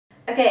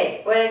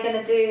Okay, we're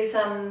gonna do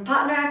some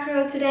partner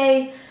acro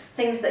today.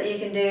 Things that you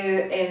can do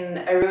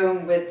in a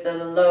room with a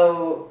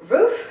low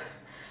roof,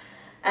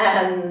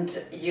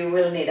 and you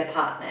will need a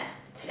partner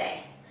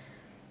today.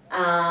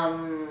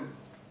 The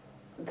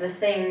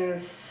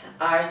things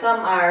are,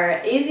 some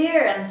are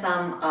easier and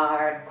some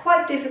are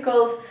quite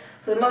difficult.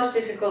 For the most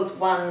difficult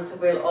ones,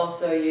 we'll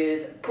also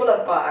use a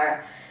pull-up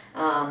bar.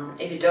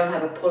 If you don't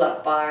have a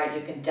pull-up bar,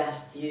 you can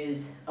just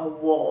use a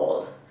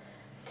wall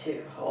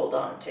to hold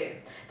on to.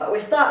 But we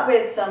start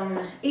with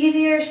some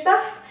easier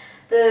stuff.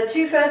 The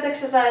two first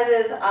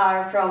exercises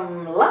are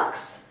from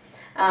Lux.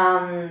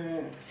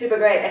 Super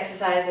great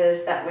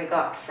exercises that we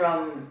got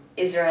from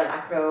Israel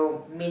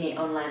Acro Mini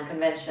Online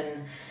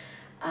Convention,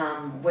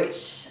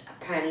 which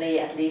apparently,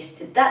 at least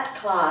to that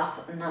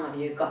class, none of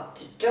you got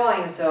to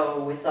join,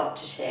 so we thought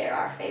to share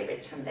our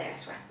favorites from there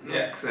as well.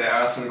 Yeah, because there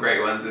are some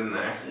great ones in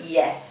there.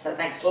 Yes, so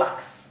thanks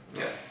Lux.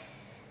 Yeah.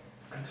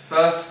 And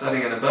first,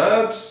 starting in a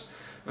bird,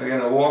 we're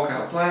going to walk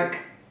our plank.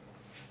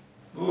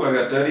 Ooh, I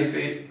got dirty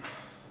feet.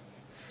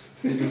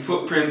 Leaving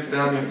footprints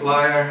down your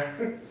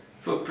flyer,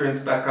 footprints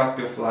back up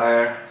your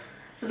flyer.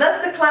 So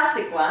that's the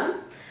classic one.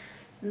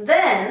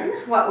 Then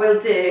what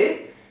we'll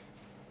do,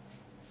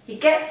 he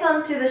gets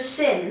onto the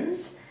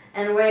shins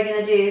and we're going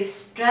to do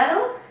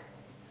straddle,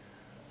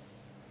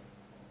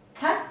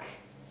 tuck,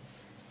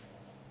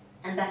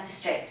 and back to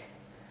straight.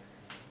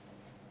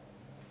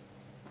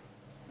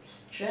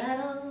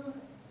 Straddle,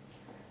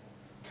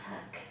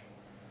 tuck,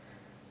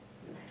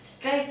 and back to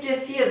straight. Do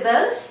a few of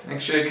those. Make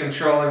sure you're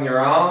controlling your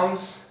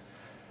arms.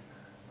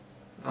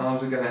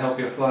 Arms are going to help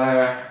your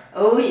flyer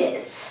Oh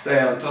yes. stay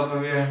on top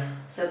of you.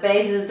 So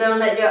bases, don't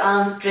let your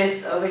arms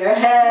drift over your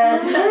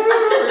head. Bring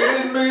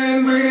it in, bring it in,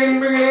 bring it in,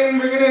 bring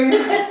it in,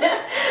 bring it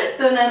in.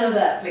 So none of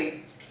that,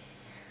 please.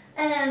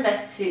 And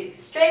back to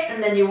straight,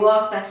 and then you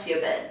walk back to your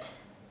bed.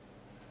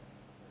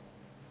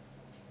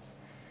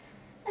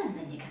 And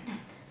then you come down.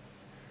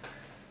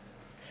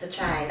 So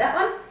try that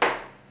one.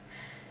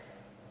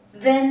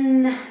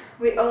 Then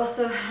we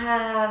also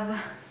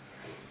have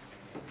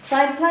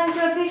side plank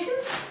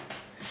rotations.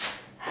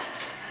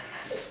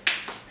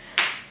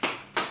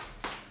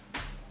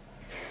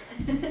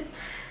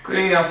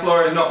 Cleaning our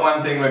floor is not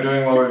one thing we're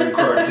doing while we're in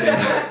quarantine.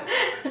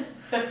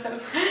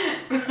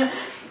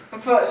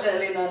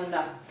 Unfortunately, not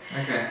enough.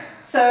 Okay.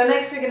 So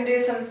next we're going to do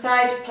some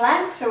side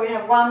planks. So we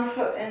have one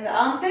foot in the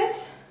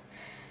armpit.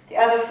 The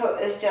other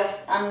foot is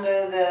just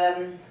under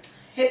the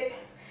hip.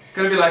 It's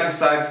going to be like a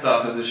side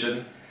star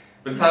position,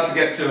 but it's hard to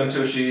get to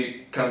until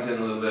she comes in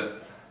a little bit.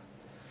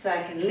 So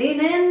I can lean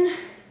in,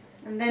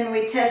 and then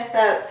we test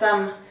out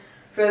some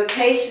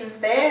rotations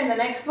there in the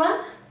next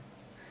one.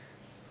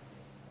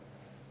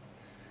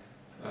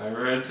 So I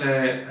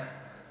rotate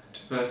to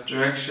both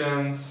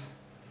directions.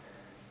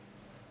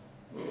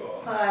 As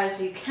far as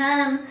you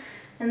can,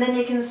 and then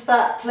you can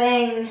start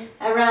playing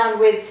around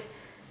with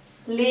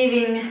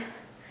leaving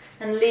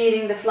and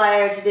leading the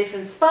flyer to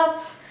different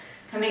spots,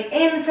 coming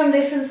in from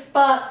different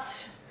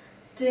spots,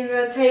 doing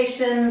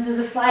rotations. As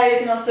a flyer you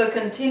can also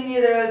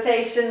continue the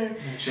rotation,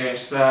 And change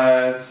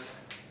sides.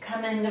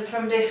 come in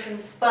from different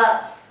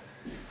spots.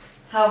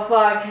 How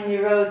far can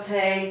you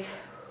rotate?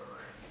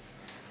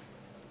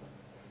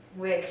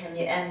 Where can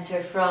you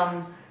enter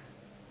from?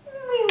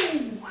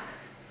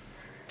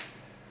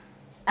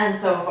 And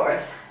so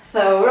forth.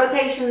 So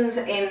rotations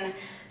in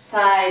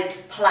side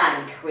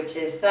plank, which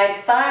is side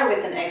star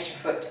with an extra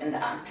foot in the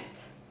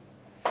armpit.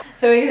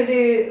 So we're going to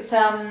do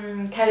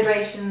some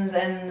calibrations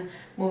and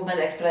movement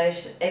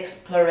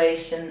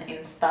exploration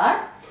in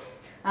star.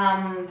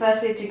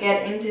 Firstly, to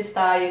get into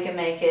star, you can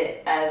make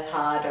it as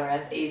hard or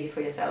as easy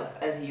for yourself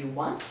as you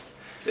want.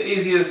 The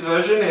easiest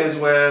version is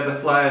where the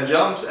flyer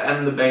jumps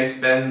and the base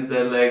bends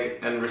their leg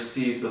and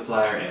receives the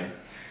flyer in.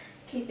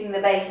 Keeping the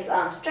base's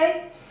arm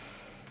straight.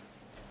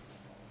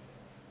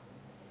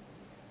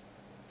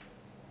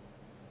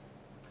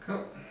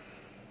 Cool.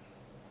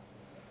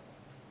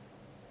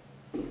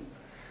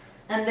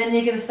 And then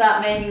you can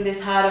start making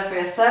this harder for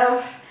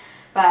yourself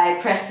by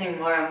pressing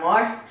more and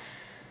more.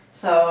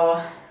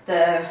 So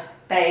the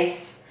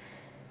base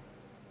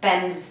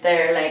bends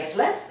their legs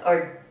less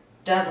or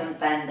doesn't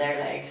bend their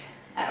legs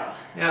at all.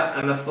 Yeah,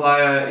 and the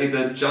flyer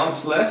either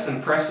jumps less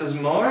and presses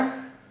more.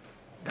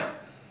 Yeah.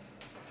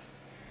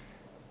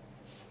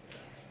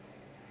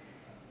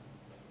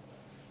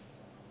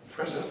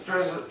 Press it,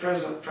 press it,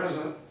 press it, press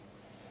it.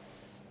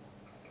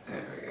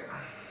 There we go.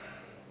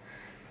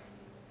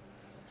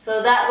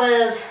 So that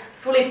was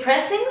fully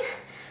pressing,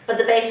 but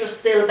the base was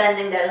still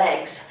bending their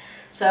legs.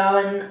 So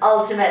an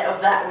ultimate of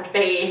that would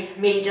be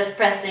me just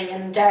pressing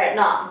and Jared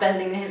not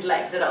bending his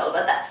legs at all,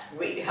 but that's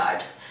really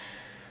hard.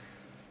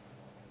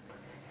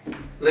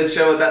 Let's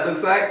show what that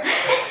looks like.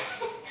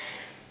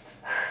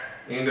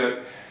 You can do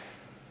it.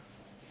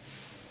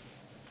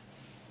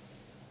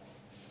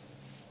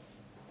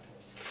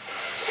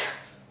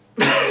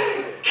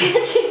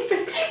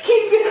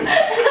 Keep your...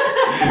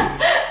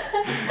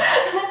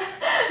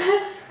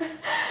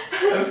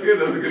 That's good,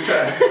 that's a good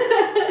try.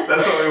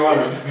 That's what we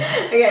wanted.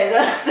 Okay,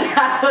 that's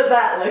how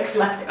that looks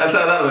like. That's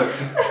how that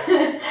looks.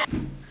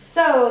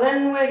 So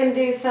then we're going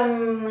to do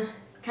some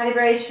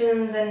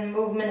calibrations and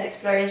movement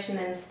exploration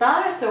in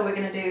stars. So we're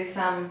going to do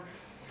some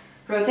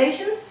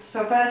rotations.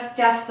 So first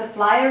just the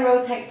flyer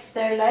rotates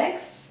their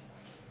legs.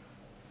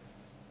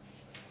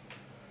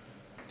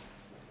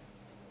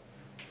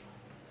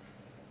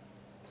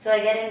 So I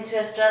get into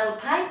a straddle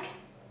pike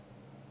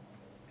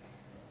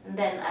and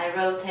then I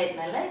rotate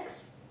my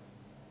legs.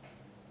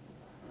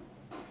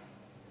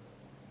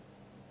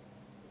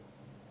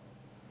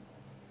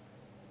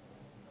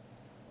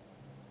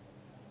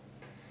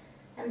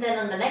 And then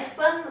on the next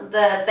one,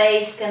 the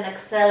base can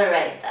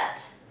accelerate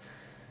that.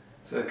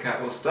 So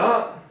Kat will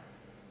start,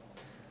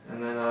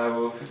 and then I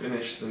will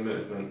finish the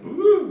movement.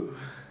 Woo!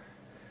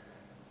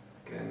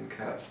 Again,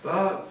 Kat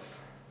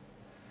starts,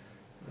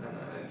 and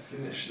I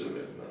finish the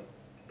movement.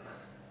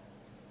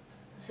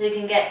 So you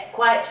can get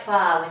quite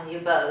far when you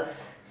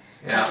both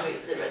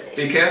contribute to the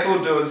rotation. Be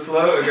careful, do it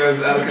slow, it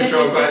goes out of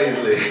control quite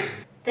easily.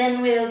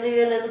 Then we'll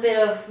do a little bit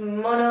of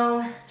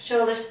mono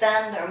shoulder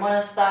stand or mono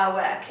star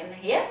work in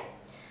here.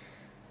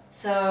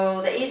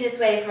 So the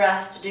easiest way for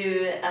us to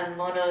do a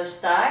mono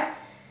star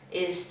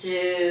is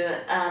to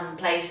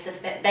place the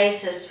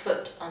base's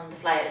foot on the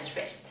flyer's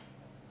wrist.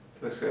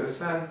 So let's go this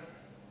side.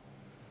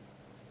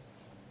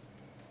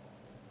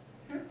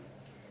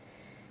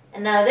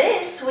 And now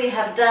this we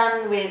have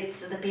done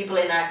with the people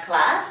in our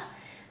class,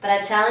 but I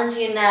challenge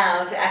you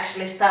now to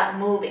actually start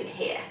moving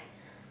here.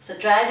 So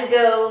try to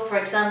go, for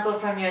example,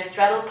 from your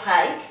straddle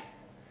pike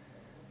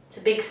to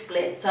big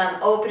split. So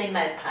I'm opening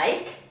my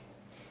pike.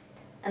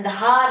 And the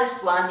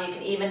hardest one, you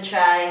can even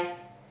try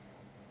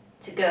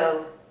to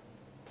go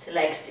to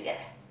legs together.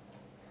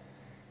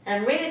 And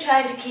I'm really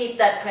trying to keep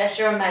that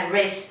pressure on my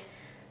wrist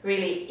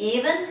really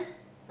even,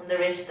 on the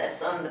wrist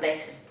that's on the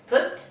base's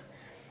foot,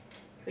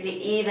 really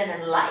even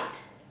and light.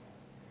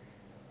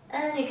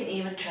 And you can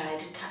even try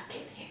to tuck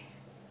in here.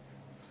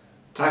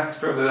 Tuck is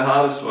probably the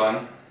hardest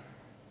one.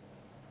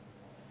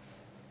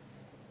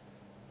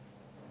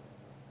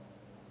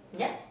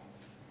 Yeah.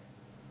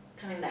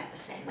 Coming back the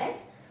same way.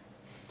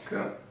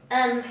 Cool.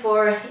 And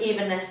for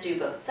evenness, do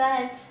both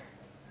sides.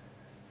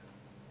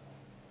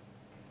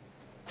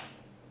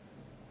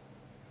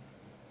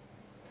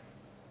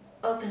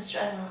 Open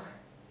straddle,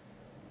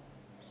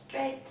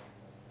 straight.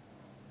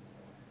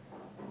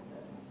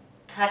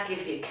 Tuck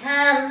if you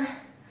can.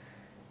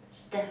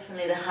 It's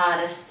definitely the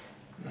hardest.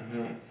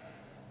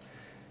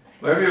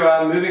 Wherever you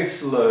are, moving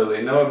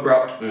slowly, no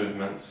abrupt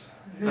movements.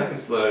 Nice and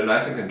slow,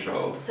 nice and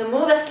controlled. So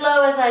move as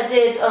slow as I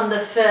did on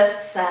the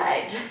first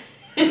side.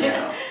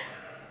 Yeah.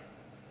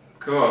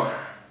 Cool.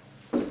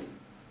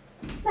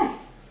 Nice.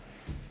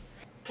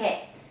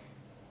 Okay,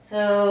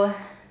 so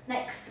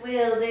next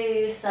we'll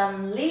do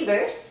some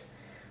levers,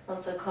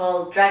 also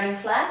called dragon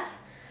flags.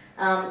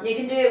 You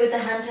can do it with the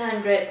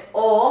hand-to-hand grip,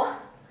 or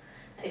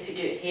if you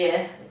do it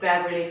here,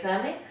 grab really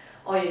firmly,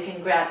 or you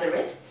can grab the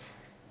wrists.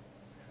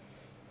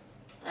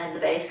 And the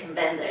base can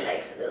bend their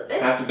legs a little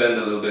bit. I have to bend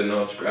a little bit in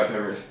order to grab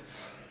her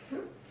wrists.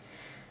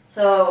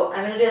 So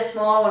I'm going to do a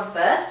small one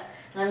first,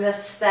 and I'm going to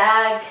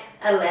stag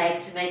a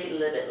leg to make it a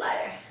little bit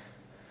lighter.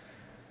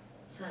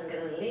 So I'm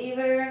going to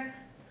lever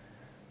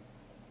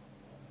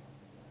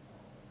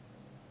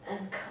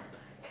and come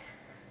back.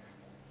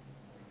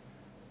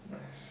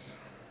 Nice.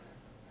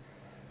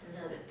 A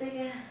little bit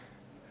bigger.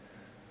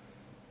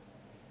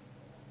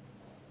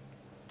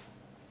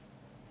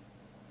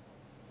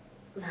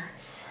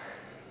 Nice.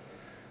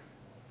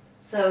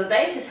 So the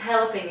base is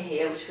helping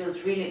here, which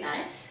feels really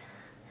nice.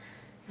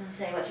 You want to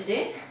say what you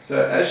do?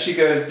 So as she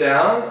goes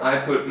down,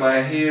 I put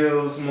my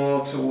heels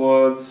more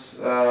towards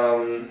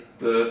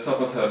the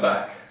top of her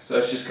back. So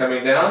as she's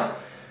coming down,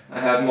 I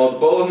have more the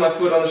ball of my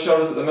foot on the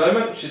shoulders at the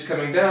moment. She's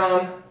coming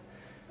down,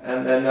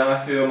 and then now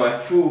I feel my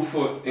full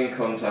foot in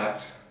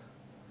contact.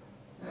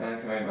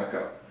 And coming back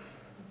up.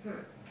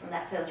 And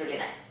that feels really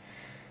nice.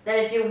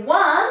 Then if you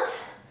want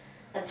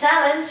a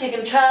challenge, you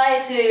can try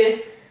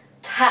to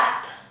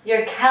tap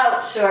your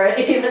couch or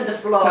even the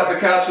floor. Tap the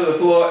couch or the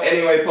floor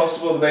any way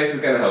possible, the base is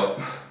going to help.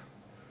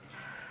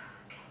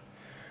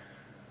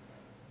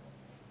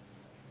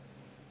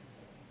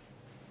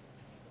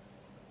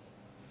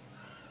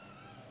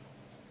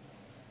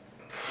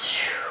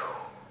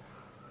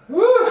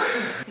 Woo!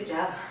 Good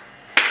job.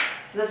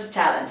 So that's a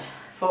challenge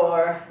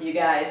for you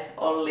guys,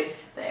 all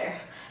this there.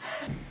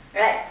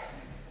 Right,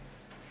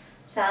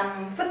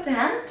 some foot to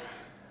hand.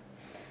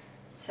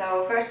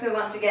 So first we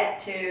want to get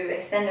to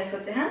extended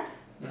foot to hand.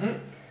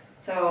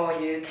 So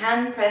you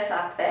can press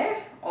up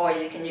there, or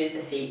you can use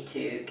the feet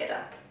to get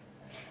up.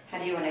 How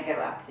do you want to go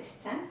up this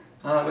time?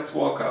 Let's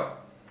walk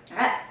up.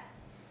 Alright.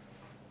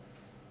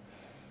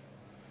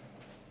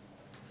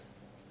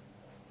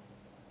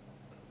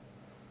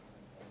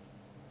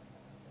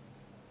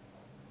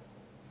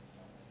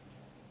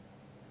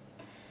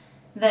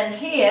 Then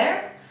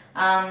here,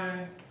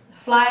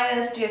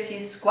 flyers do a few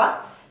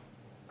squats.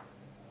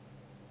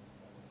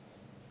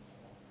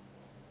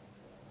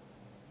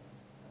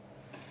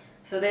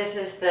 So this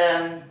is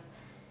the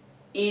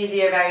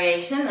easier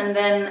variation, and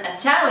then a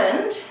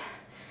challenge,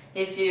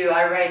 if you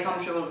are very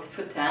comfortable with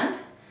foot to hand,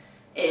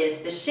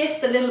 is to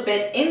shift a little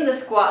bit in the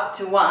squat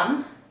to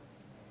 1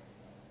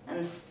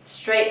 and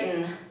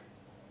straighten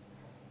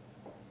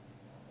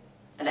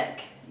a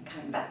leg and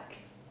coming back.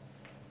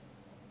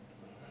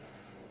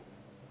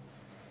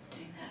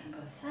 Doing that on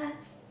both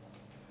sides.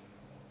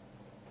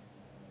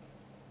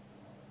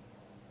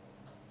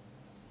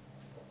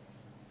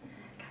 And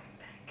coming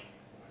back.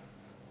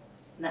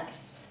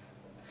 Nice.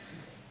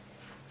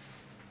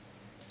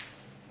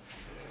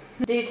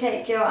 Do you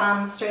take your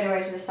arm straight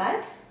away to the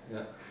side?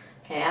 Yeah.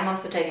 Okay, I'm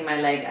also taking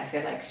my leg, I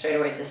feel like, straight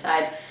away to the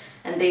side.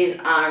 And these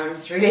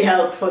arms really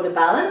help for the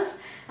balance.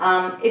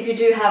 If you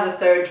do have a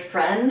third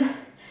friend,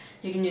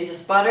 you can use a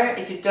spotter.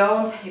 If you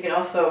don't, you can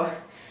also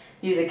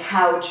use a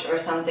couch or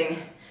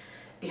something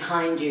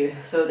behind you,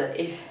 so that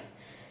if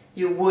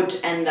you would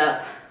end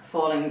up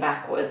falling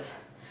backwards,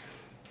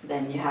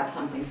 then you have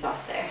something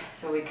soft there.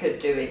 So we could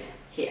do it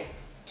here.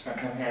 So I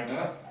come here and do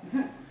it?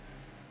 Mm-hmm.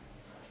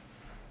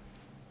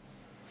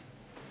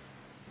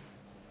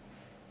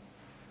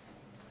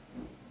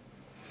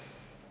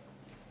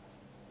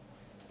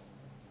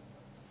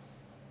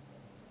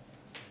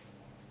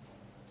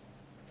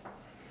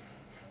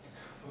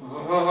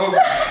 Oh.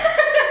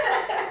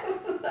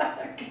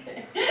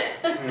 Okay.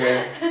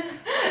 Yeah.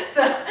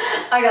 So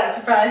I got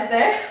surprised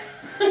there.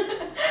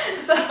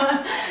 So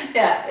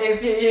yeah,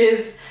 if you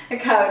use a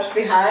couch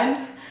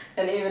behind,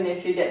 then even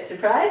if you get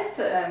surprised,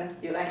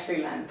 you'll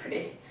actually land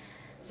pretty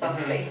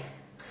softly.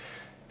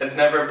 It's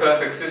never a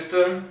perfect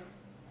system.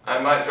 I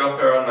might drop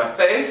her on my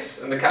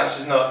face and the couch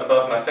is not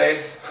above my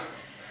face.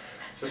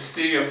 So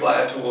steer your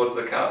flyer towards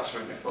the couch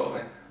when you're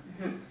falling.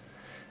 Mm-hmm.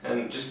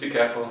 And just be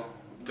careful.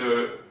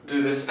 Do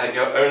this at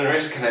your own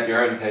risk and at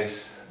your own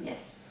pace.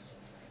 Yes.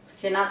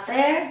 If you're not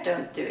there,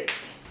 don't do it.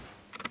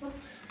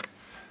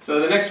 So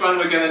the next one,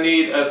 we're going to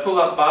need a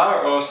pull-up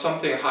bar or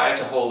something high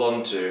to hold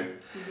on to.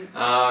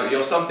 Mm-hmm.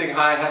 Your something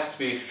high has to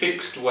be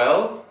fixed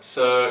well,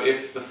 so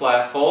if the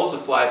flyer falls, the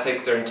flyer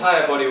takes their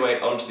entire body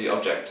weight onto the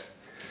object.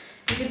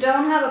 If you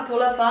don't have a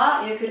pull-up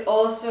bar, you could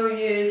also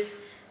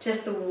use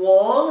just the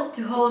wall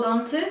to hold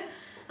on to.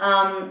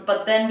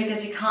 But then,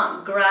 because you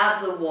can't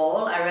grab the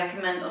wall, I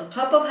recommend on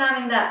top of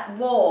having that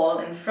wall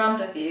in front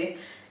of you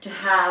to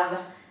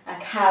have a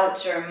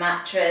couch or a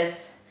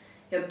mattress,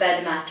 your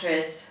bed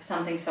mattress,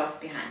 something soft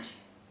behind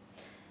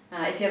you.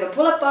 If you have a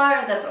pull-up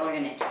bar, that's all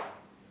you need.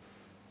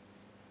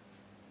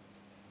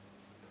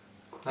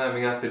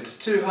 Climbing up into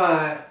too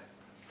high,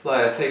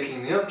 flyer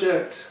taking the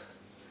object,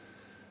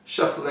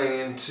 shuffling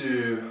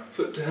into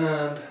foot to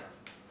hand.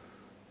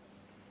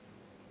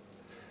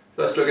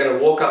 First we're going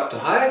to walk up to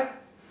high.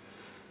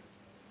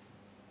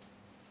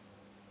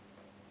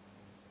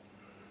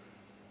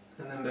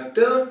 And then back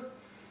down.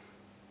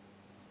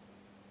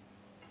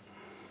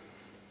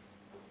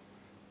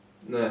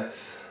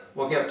 Nice.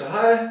 Walking up to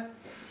high.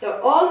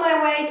 So all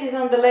my weight is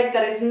on the leg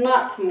that is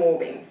not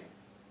moving.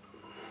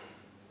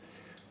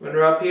 When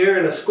we're up here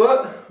in a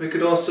squat, we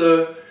could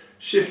also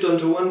shift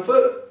onto one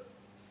foot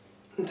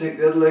and take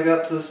the other leg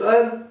out to the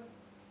side.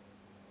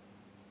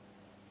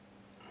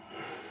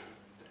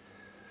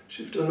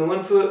 Shift onto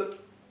one foot,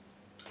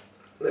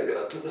 leg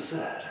out to the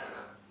side.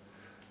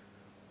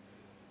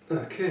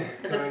 Okay.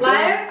 As a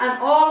flyer,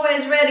 I'm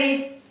always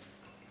ready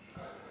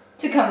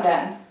to come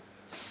down.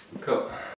 Cool.